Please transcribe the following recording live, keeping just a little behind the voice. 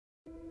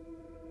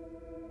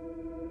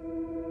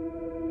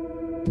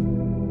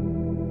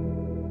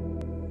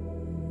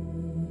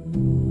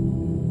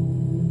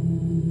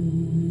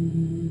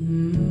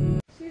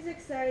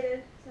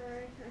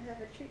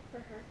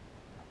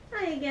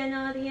Hi again,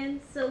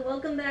 audience. So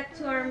welcome back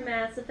to our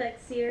Mass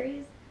Effect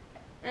series,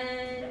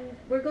 and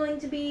we're going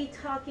to be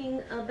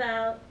talking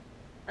about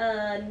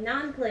a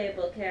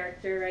non-playable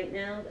character right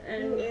now, Who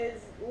and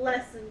is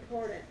less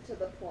important to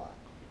the plot.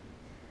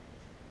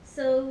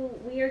 so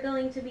we are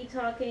going to be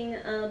talking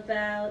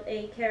about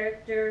a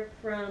character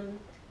from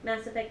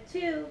Mass Effect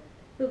 2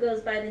 who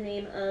goes by the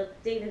name of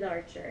David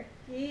Archer.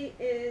 He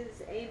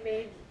is a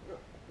major.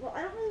 Well,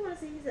 I don't really want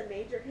to say he's a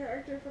major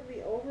character from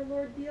the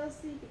Overlord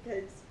DLC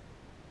because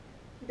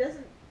he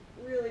doesn't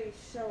really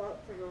show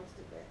up for most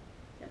of it.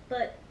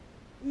 But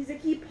He's a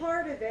key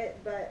part of it,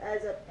 but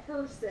as a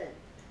person,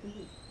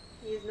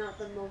 he's not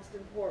the most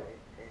important.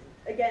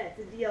 And again, it's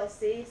a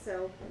DLC,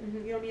 so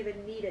you don't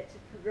even need it to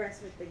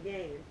progress with the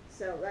game.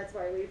 So that's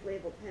why we've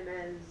labeled him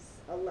as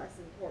a less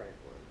important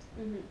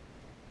one.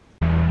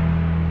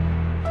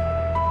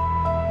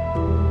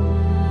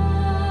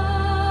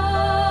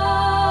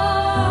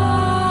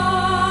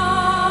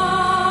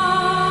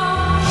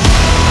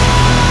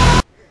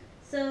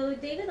 So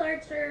David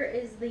Archer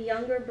is the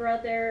younger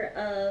brother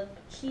of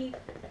Chief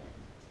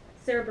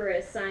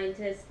Cerberus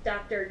scientist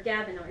Dr.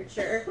 Gavin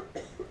Archer,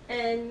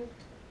 and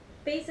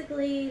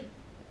basically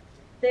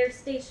they're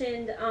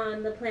stationed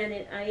on the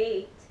planet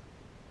I-8.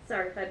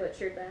 Sorry if I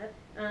butchered that.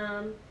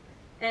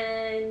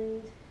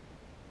 And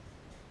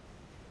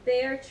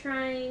they are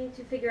trying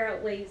to figure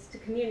out ways to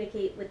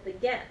communicate with the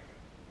Geth,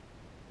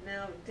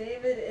 Now,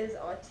 David is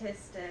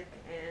autistic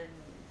and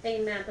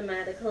a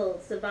mathematical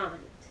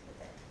savant.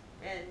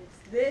 And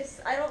this,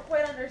 I don't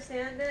quite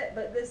understand it,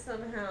 but this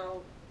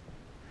somehow,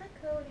 hi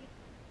Cody,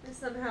 this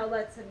somehow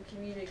lets him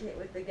communicate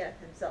with the Geth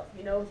himself.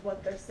 He knows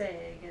what they're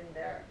saying in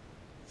their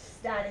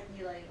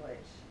staticky language.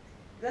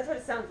 That's what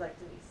it sounds like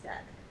to me,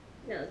 static.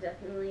 No,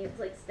 definitely it's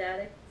like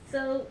static.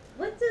 So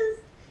what does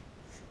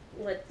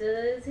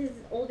his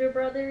older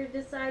brother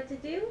decide to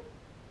do?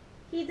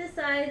 He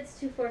decides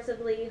to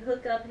forcibly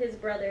hook up his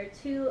brother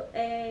to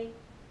a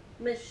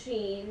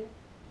machine,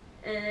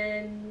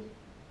 and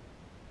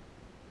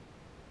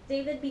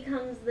David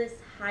becomes this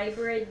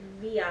hybrid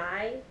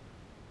VI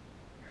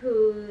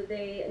who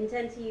they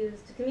intend to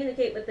use to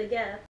communicate with the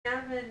Geth.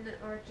 Gavin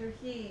Archer,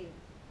 he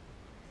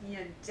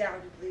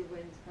undoubtedly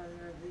wins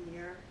Brother of the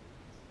Year.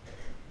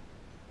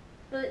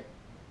 But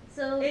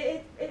so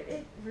It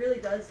really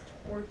does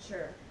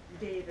torture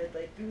David.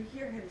 Like, you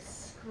hear him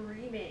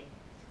screaming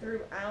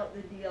throughout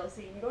the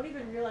DLC. You don't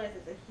even realize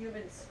it's a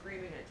human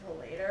screaming until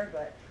later,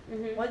 but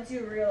once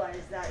you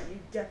realize that, you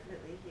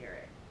definitely hear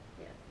it.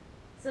 Yeah.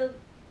 So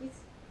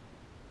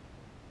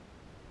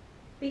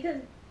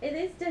because it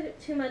is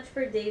too much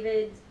for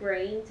David's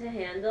brain to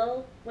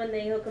handle when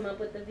they hook him up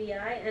with the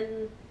VI,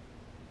 and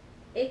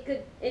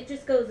it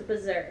just goes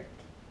berserk.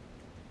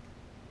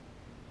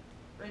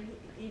 And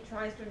he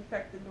tries to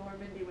infect the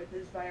Normandy with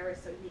this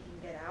virus so he can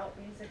get out,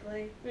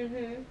 basically.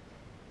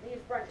 He's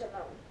Brent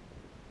alone.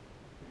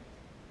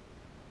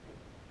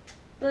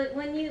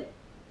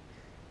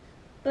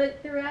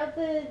 But throughout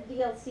the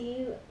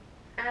DLC,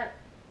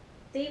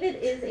 David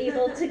is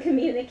able to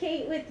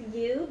communicate with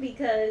you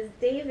because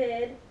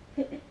David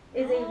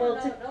is able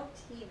to. No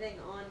teething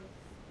on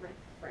my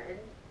friend.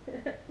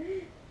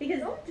 Because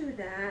Don't do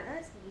that.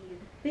 That's mean.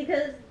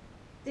 Because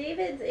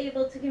David's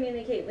able to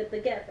communicate with the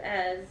Geth,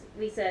 as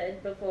we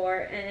said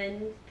before,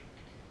 and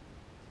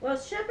well,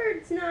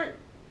 Shepard's not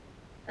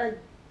a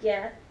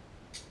Geth.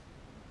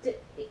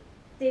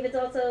 David's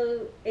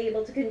also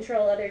able to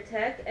control other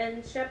tech,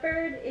 and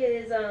Shepard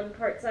is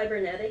part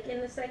cybernetic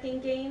in the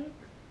second game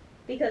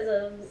because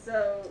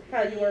of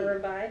how you were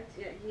revived.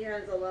 Yeah, he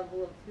has a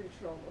level of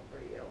control over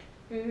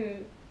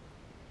you.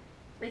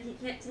 Like, he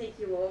can't take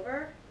you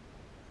over,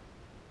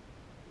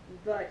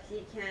 but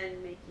he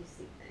can make you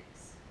see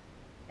things.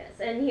 Yes,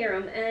 and hear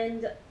him.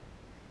 And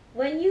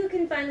when you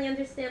can finally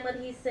understand what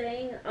he's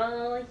saying,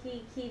 all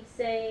he keeps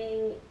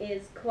saying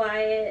is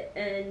quiet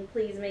and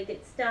please make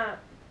it stop,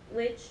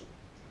 which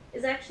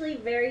is actually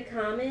very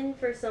common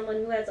for someone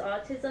who has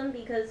autism,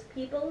 because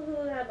people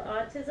who have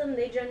autism,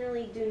 they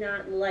generally do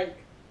not like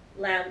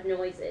loud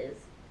noises.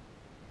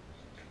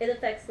 It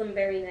affects them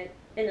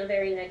in a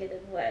very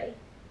negative way.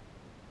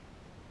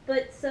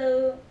 But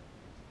so,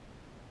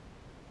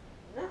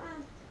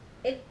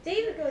 if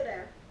David go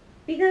there,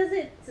 because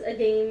it's a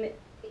game,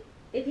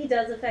 if he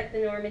does affect the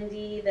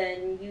Normandy,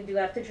 then you do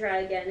have to try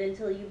again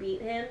until you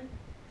beat him.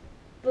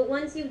 But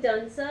once you've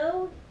done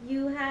so,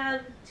 you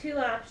have two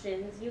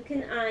options. You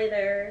can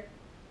either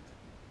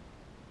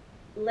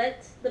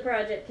let the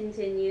project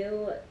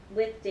continue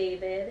with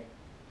David,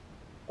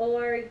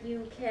 or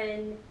you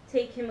can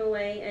take him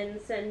away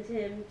and send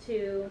him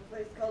to a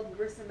place called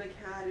Grissom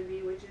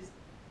Academy, which is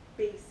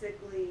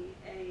basically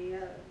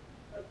an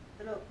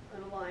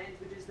alliance,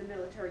 which is the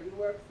military you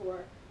work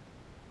for,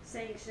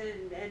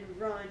 sanctioned and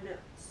run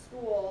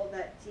school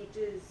that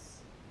teaches,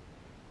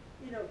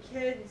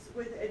 kids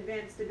with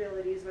advanced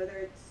abilities, whether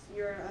it's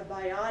you're a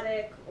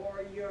biotic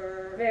or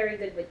you're very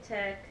good with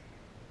tech.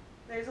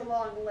 There's a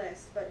long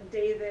list, but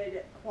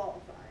David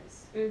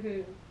qualifies.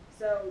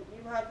 So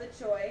you have the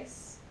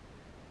choice.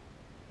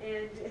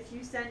 And if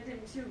you send him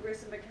to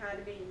Grissom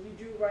Academy,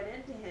 you do run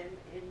into him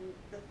in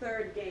the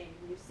third game.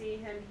 You see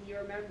him, he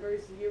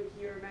remembers you,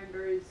 he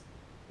remembers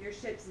your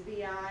ship's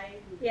VI,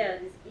 Yeah.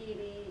 his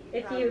Edie,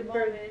 If have you a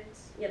moment.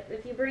 Yep,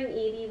 if you bring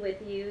Edie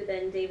with you,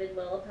 then David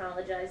will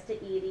apologize to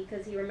Edie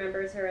because he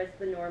remembers her as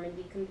the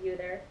Normandy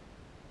computer.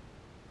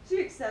 She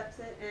accepts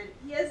it, and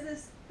he has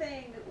this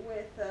thing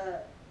with,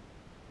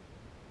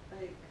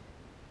 like,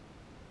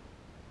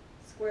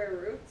 square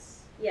roots.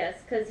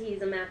 Yes, because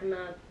he's a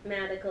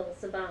mathematical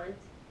savant.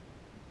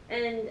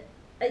 And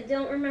I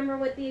don't remember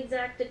what the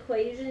exact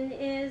equation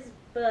is,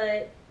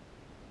 but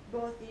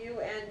Both you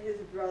and his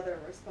brother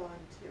respond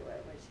to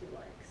it, which he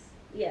likes.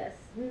 yes.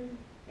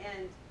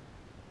 And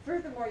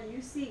furthermore,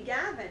 you see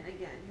Gavin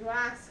again, who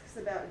asks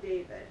about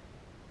David.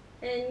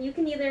 And you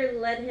can either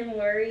let him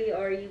worry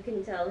or you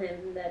can tell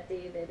him that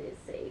David is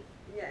safe.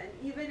 Yeah, and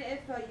even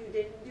if you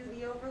didn't do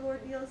the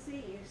Overlord DLC,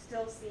 you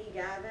still see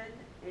Gavin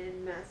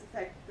in Mass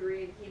Effect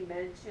 3, and he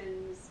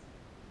mentions,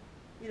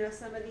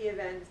 some of the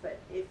events, but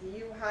if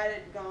you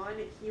hadn't gone,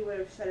 he would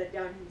have shut it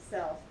down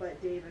himself,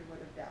 but David would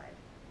have died.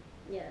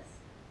 Yes.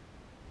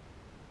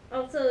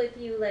 Also, if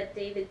you let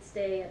David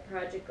stay at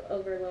Project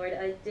Overlord,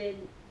 I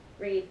did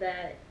read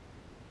that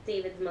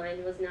David's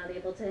mind was not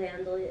able to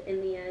handle it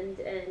in the end,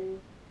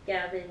 and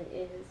Gavin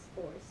is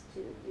forced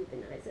to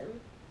euthanize him.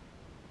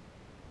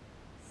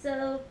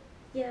 So,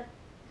 yeah.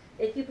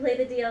 If you play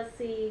the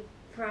DLC,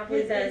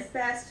 probably His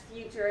best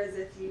future is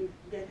if you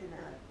get him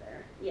out of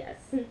there. Yes.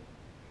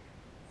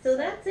 So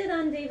that's it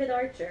on David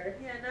Archer.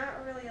 Yeah,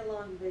 not really a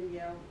long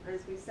video.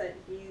 As we said,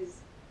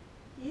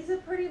 he's a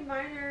pretty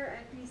minor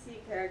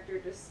NPC character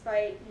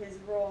despite his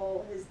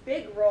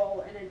big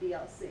role in a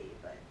DLC,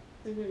 but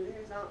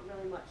there's not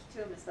really much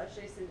to him,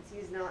 especially since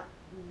he's not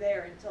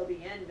there until the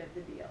end of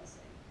the DLC.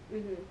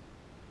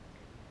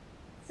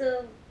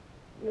 So,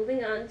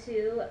 moving on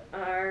to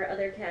our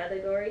other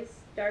categories,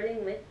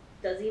 starting with,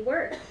 does he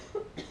work?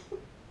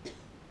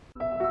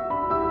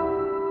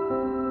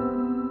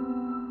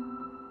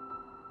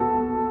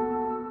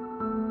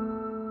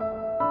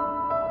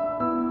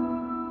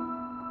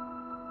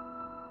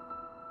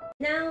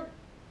 Now,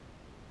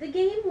 the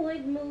game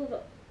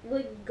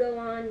would go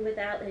on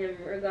without him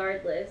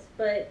regardless,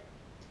 but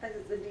As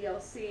it's a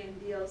DLC,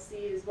 and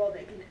DLCs, while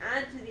they can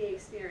add to the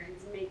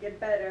experience and make it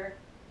better,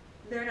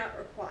 they're not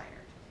required.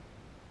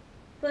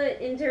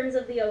 But in terms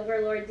of the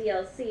Overlord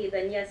DLC,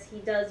 then yes, he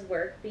does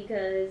work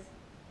because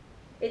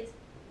it's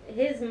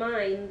his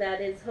mind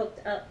that is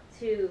hooked up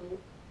to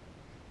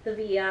the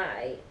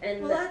VI.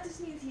 And Well, that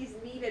just means he's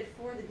needed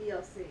for the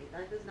DLC.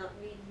 That does not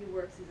mean he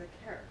works as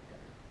a character.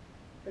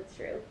 That's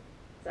true.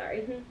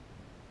 Sorry.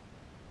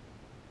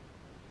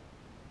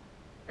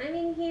 I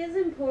mean, he is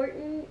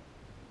important,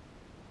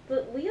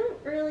 but we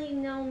don't really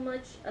know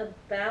much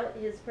about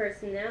his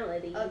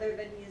personality. Other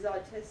than he's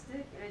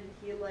autistic and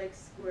he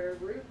likes square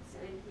roots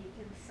and he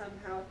can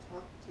somehow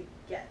talk to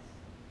Geth.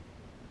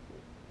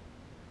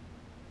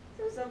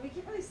 So we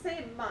can't really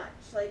say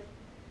much. Like,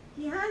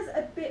 he has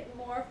a bit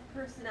more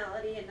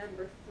personality in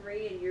number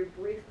 3. In your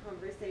brief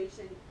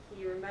conversation,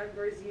 he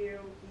remembers you,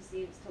 he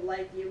seems to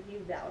like you, he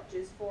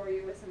vouches for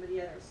you with some of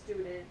the other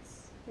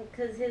students.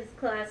 Because his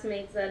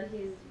classmates that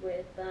he's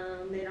with,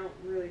 They don't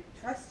really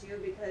trust you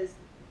because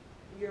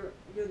you're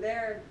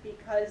there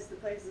because the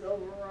place is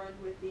overrun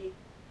with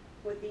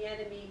the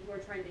enemy who are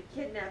trying to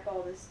kidnap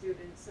all the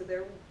students. So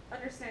they're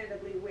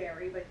understandably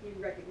wary, but he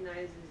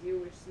recognizes you,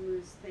 which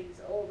smooths things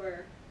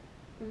over.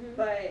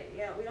 But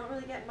yeah, we don't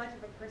really get much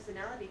of a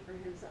personality for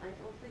him, so I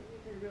don't think we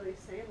can really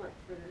say much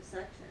for this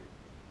section.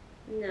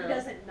 No. He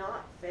doesn't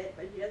not fit,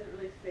 but he doesn't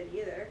really fit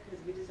either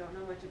because we just don't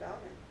know much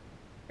about him.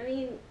 I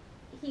mean,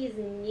 he's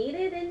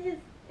needed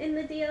in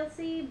the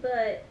DLC,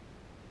 but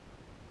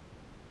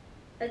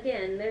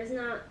again, there's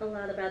not a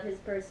lot about his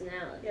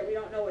personality. Yeah, we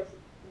don't know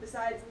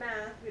besides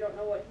math, we don't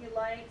know what he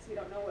likes, we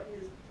don't know what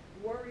his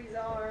worries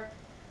are.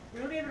 We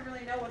don't even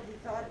really know what he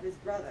thought of his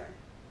brother.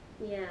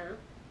 Yeah.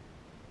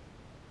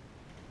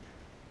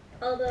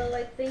 Although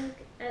I think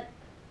at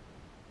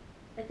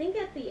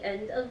the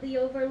end of the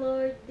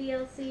Overlord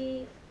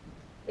DLC,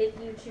 if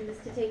you choose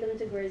to take him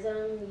to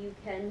Grissom, you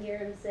can hear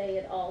him say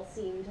it all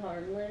seemed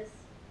harmless,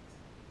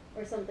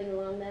 or something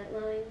along that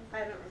line. I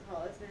don't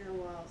recall. It's been a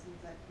while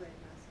since I played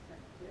Mass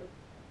Effect 2.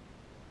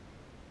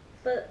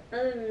 But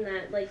other than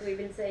that, like we've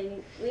been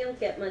saying, we don't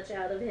get much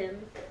out of him.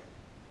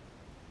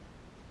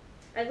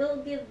 I will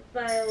give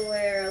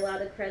BioWare a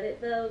lot of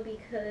credit though,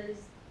 because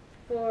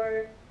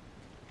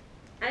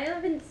I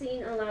haven't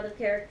seen a lot of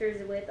characters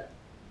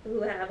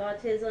who have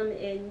autism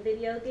in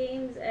video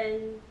games,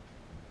 and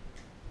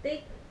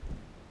they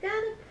got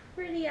a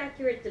pretty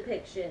accurate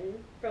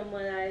depiction from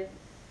what I've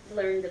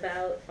learned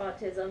about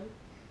autism.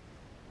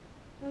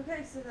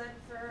 Okay, so then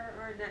for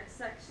our next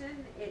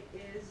section, it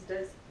is,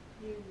 does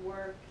he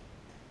work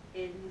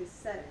in his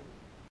setting?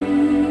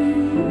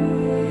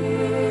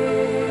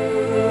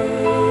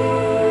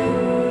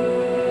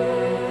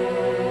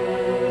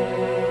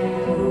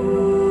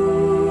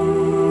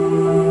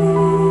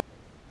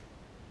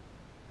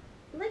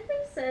 Like we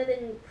said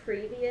in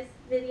previous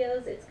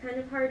videos, it's kind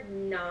of hard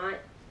not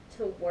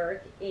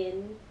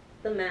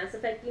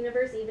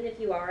universe, even if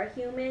you are a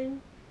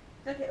human.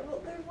 Okay,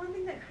 well, there's one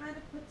thing that kind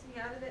of puts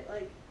me out of it.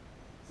 Like,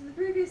 so in the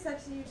previous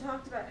section, you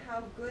talked about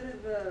how good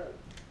of a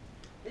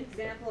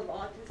example of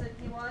autism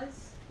he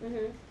was.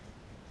 Mhm.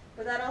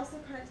 But that also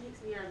kind of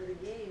takes me out of the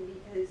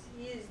game because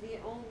he is the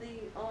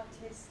only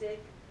autistic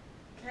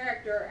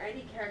character, or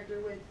any character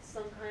with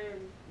some kind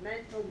of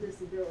mental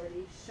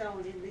disability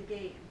shown in the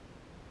game.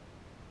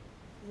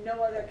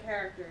 No other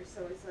characters,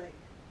 so it's like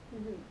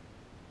Mhm.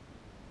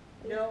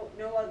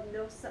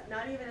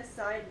 not even a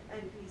side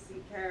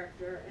NPC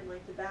character in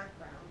like the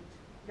background,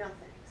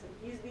 nothing. So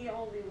he's the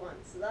only one.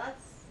 So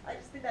I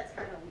just think that's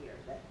kind of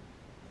weird that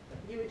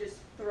you would just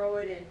throw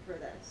it in for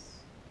this.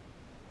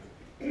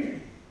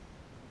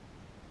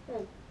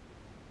 Hmm.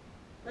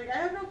 Like, I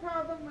have no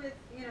problem with,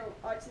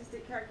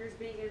 autistic characters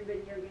being in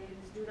video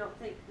games. Do not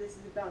think this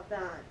is about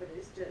that, but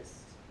it's just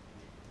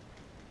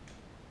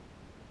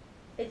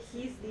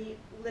he's the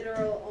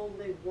literal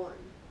only one.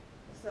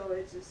 So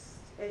it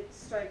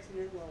strikes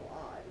me as a little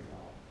odd.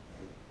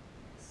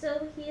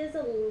 So he is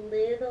a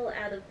little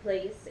out of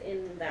place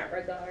in that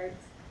regard.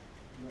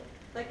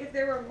 Like, if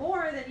there were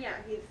more, then yeah,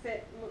 he'd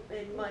fit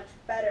in much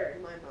better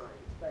in my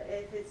mind. But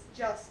if it's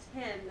just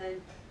him,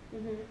 then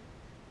Mhm.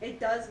 it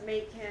does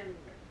make him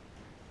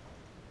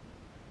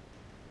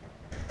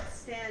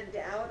stand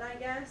out, I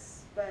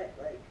guess, but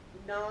like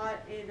not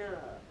in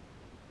a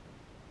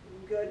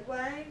good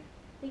way.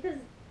 Because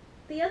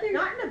the other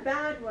Not in a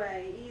bad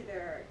way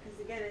either, because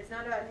again, it's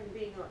not about him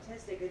being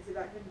autistic, it's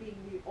about him being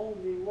the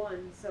only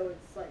one, so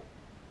it's like,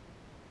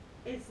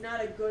 it's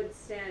not a good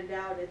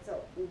standout, it's a,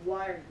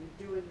 why are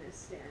you doing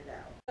this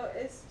standout? So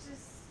it's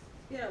just,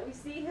 we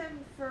see him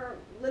for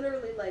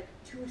literally like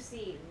 2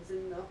 scenes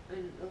in the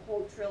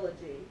whole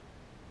trilogy.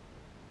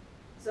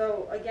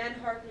 So again,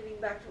 harkening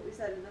back to what we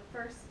said in the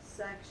first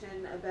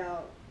section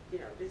about,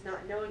 just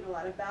not knowing a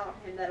lot about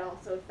him, that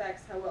also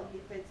affects how well he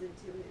fits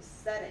into his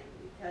setting,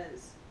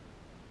 because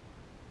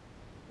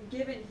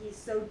given he's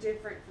so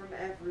different from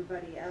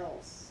everybody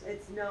else,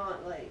 it's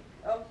not like,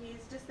 oh,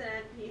 he's just an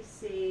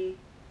NPC,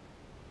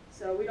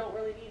 so we don't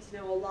really need to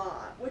know a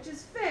lot, which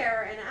is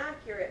fair and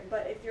accurate,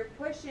 but if you're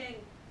pushing,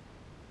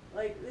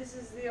 like, this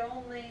is the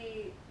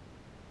only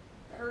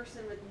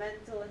person with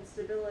mental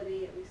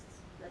instability, at least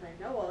that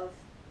I know of,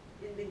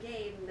 in the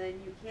game, then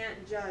you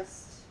can't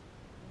just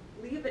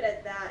leave it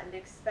at that and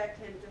expect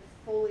him to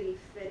fully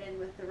fit in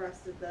with the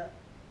rest of the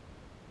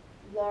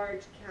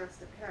large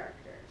cast of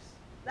characters.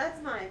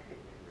 That's my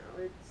opinion,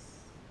 though. It's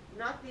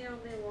not the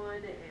only one,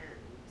 and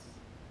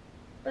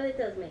but it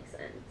does make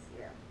sense.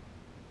 yeah.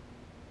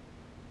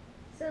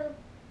 So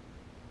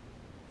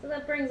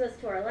that brings us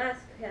to our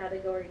last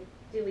category.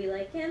 Do we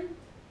like him?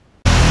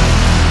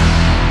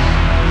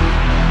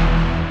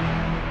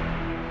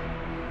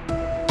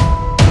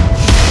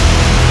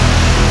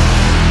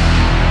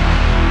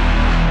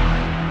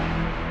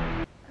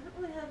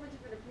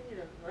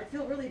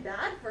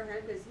 Bad for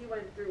him because he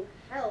went through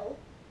hell.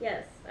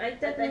 Yes, I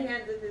definitely. At the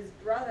hands of his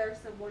brother,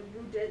 someone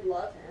who did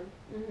love him.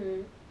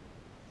 Mhm.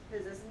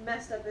 Because as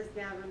messed up as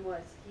Gavin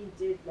was, he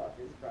did love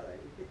his brother.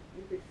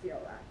 You could feel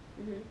that.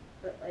 Mhm.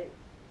 But like,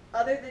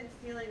 other than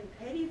feeling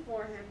pity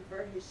for him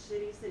for his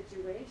shitty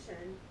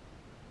situation,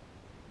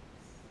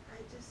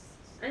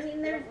 I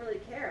don't really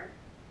care.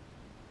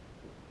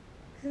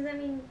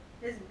 Because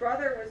his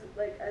brother was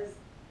like, as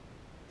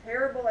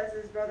terrible as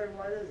his brother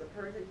was as a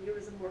person, he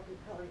was a more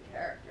compelling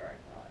character,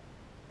 I thought.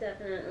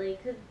 Definitely,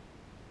 because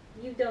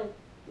you don't,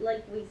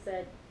 like we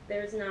said,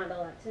 there's not a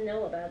lot to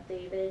know about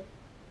David.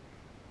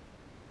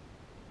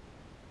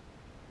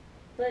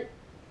 But,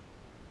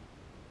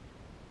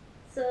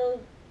 so,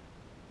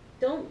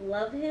 don't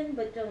love him,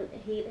 but don't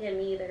hate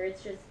him either.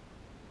 It's just,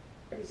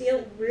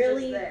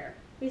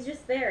 He's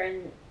just there,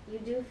 and you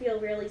do feel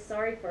really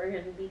sorry for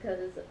him because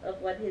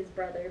of what his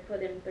brother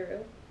put him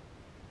through.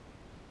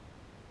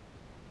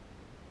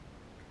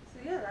 So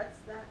yeah, that's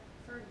that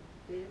for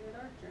David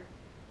Archer.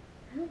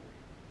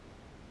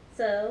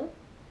 So,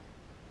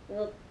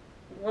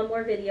 one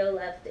more video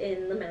left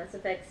in the Mass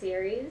Effect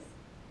series,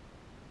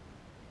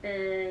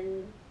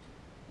 and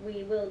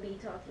we will be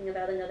talking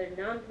about another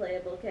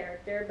non-playable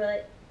character,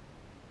 but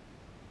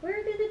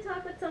we're going to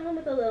talk with someone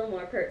with a little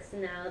more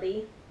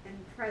personality.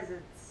 And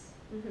presence.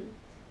 Mm-hmm.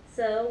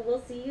 So,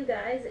 we'll see you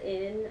guys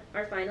in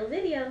our final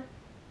video.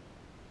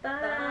 Bye!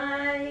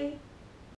 Bye.